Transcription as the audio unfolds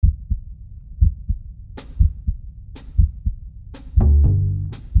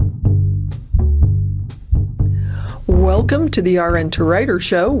Welcome to the RN to Writer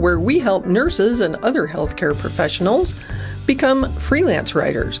Show, where we help nurses and other healthcare professionals become freelance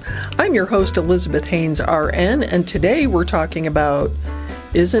writers. I'm your host, Elizabeth Haynes, RN, and today we're talking about,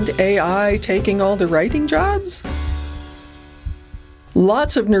 isn't AI taking all the writing jobs?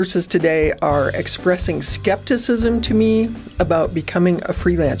 Lots of nurses today are expressing skepticism to me about becoming a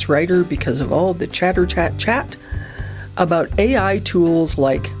freelance writer because of all the chat about AI tools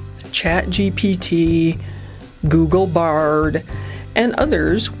like ChatGPT, Google Bard, and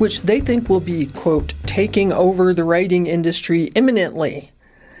others, which they think will be, quote, taking over the writing industry imminently.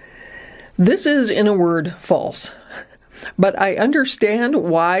 This is, in a word, false. But I understand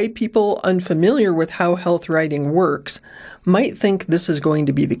why people unfamiliar with how health writing works might think this is going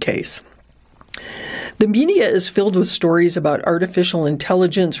to be the case. The media is filled with stories about artificial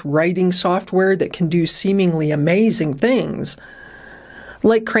intelligence writing software that can do seemingly amazing things,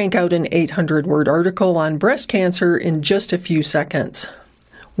 like crank out an 800-word article on breast cancer in just a few seconds.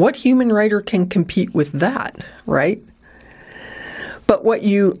 What human writer can compete with that, right? But what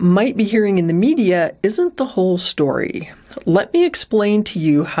you might be hearing in the media isn't the whole story. Let me explain to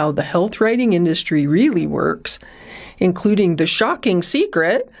you how the health writing industry really works, including the shocking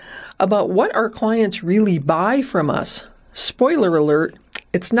secret about what our clients really buy from us. Spoiler alert,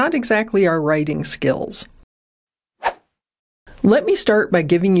 it's not exactly our writing skills. Let me start by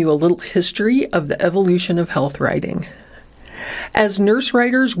giving you a little history of the evolution of health writing. As nurse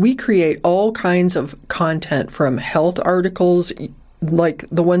writers, we create all kinds of content, from health articles like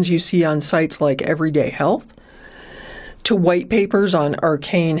the ones you see on sites like Everyday Health, to white papers on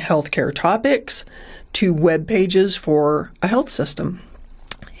arcane healthcare topics, to web pages for a health system.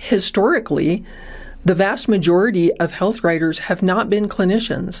 Historically, the vast majority of health writers have not been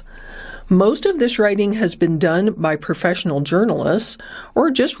clinicians. Most of this writing has been done by professional journalists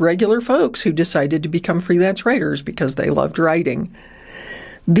or just regular folks who decided to become freelance writers because they loved writing.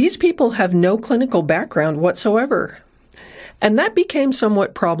 These people have no clinical background whatsoever, and that became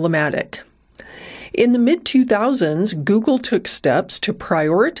somewhat problematic. In the mid-2000s, Google took steps to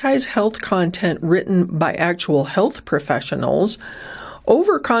prioritize health content written by actual health professionals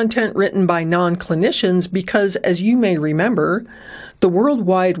over content written by non-clinicians because, as you may remember, the World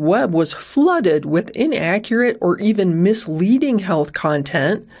Wide Web was flooded with inaccurate or even misleading health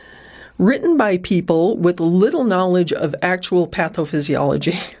content written by people with little knowledge of actual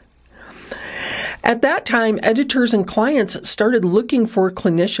pathophysiology. At that time, editors and clients started looking for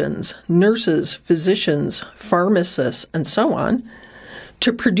clinicians, nurses, physicians, pharmacists, and so on,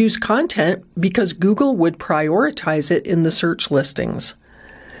 to produce content because Google would prioritize it in the search listings.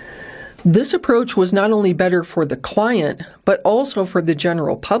 This approach was not only better for the client, but also for the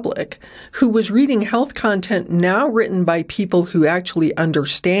general public, who was reading health content now written by people who actually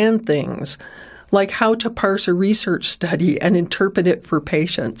understand things, like how to parse a research study and interpret it for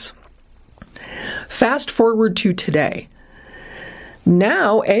patients. Fast forward to today.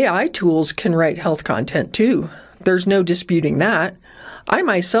 Now AI tools can write health content too. There's no disputing that. I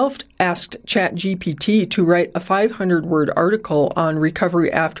myself asked ChatGPT to write a 500-word article on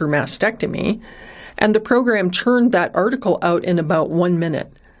recovery after mastectomy, and the program churned that article out in about 1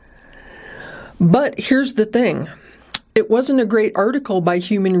 minute. But here's the thing. It wasn't a great article by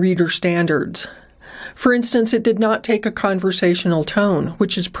human reader standards. For instance, it did not take a conversational tone,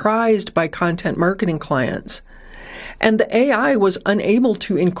 which is prized by content marketing clients. And the AI was unable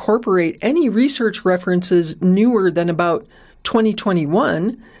to incorporate any research references newer than about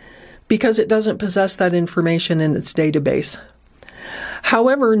 2021 because it doesn't possess that information in its database.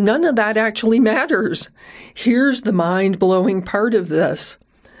 However, none of that actually matters. Here's the mind-blowing part of this.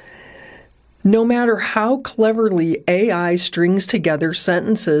 No matter how cleverly AI strings together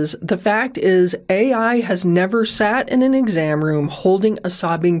sentences, the fact is AI has never sat in an exam room holding a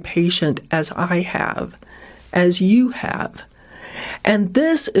sobbing patient as I have, as you have. And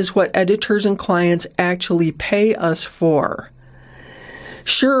this is what editors and clients actually pay us for.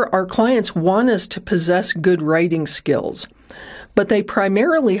 Sure, our clients want us to possess good writing skills, but they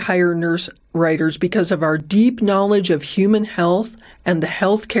primarily hire nurse writers because of our deep knowledge of human health and the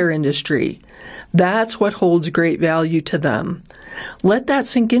healthcare industry. That's what holds great value to them. Let that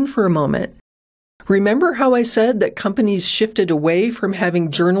sink in for a moment. Remember how I said that companies shifted away from having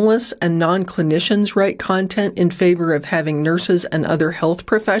journalists and non-clinicians write content in favor of having nurses and other health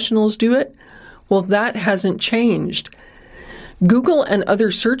professionals do it? Well, that hasn't changed. Google and other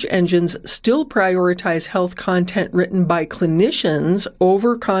search engines still prioritize health content written by clinicians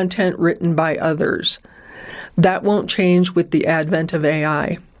over content written by others. That won't change with the advent of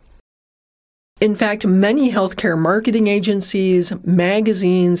AI. In fact, many healthcare marketing agencies,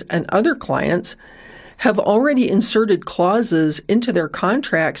 magazines, and other clients have already inserted clauses into their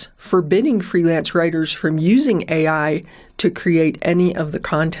contracts forbidding freelance writers from using AI to create any of the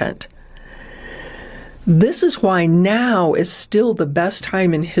content. This is why now is still the best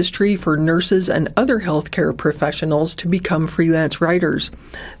time in history for nurses and other healthcare professionals to become freelance writers.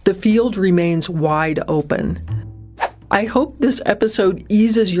 The field remains wide open. I hope this episode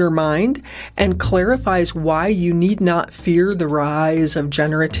eases your mind and clarifies why you need not fear the rise of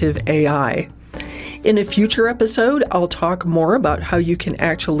generative AI. In a future episode, I'll talk more about how you can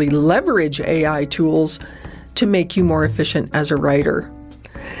actually leverage AI tools to make you more efficient as a writer.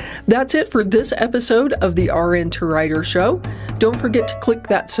 That's it for this episode of the RN to Writer Show. Don't forget to click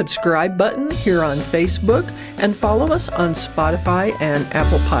that subscribe button here on Facebook and follow us on Spotify and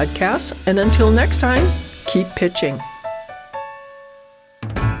Apple Podcasts. And until next time, keep pitching.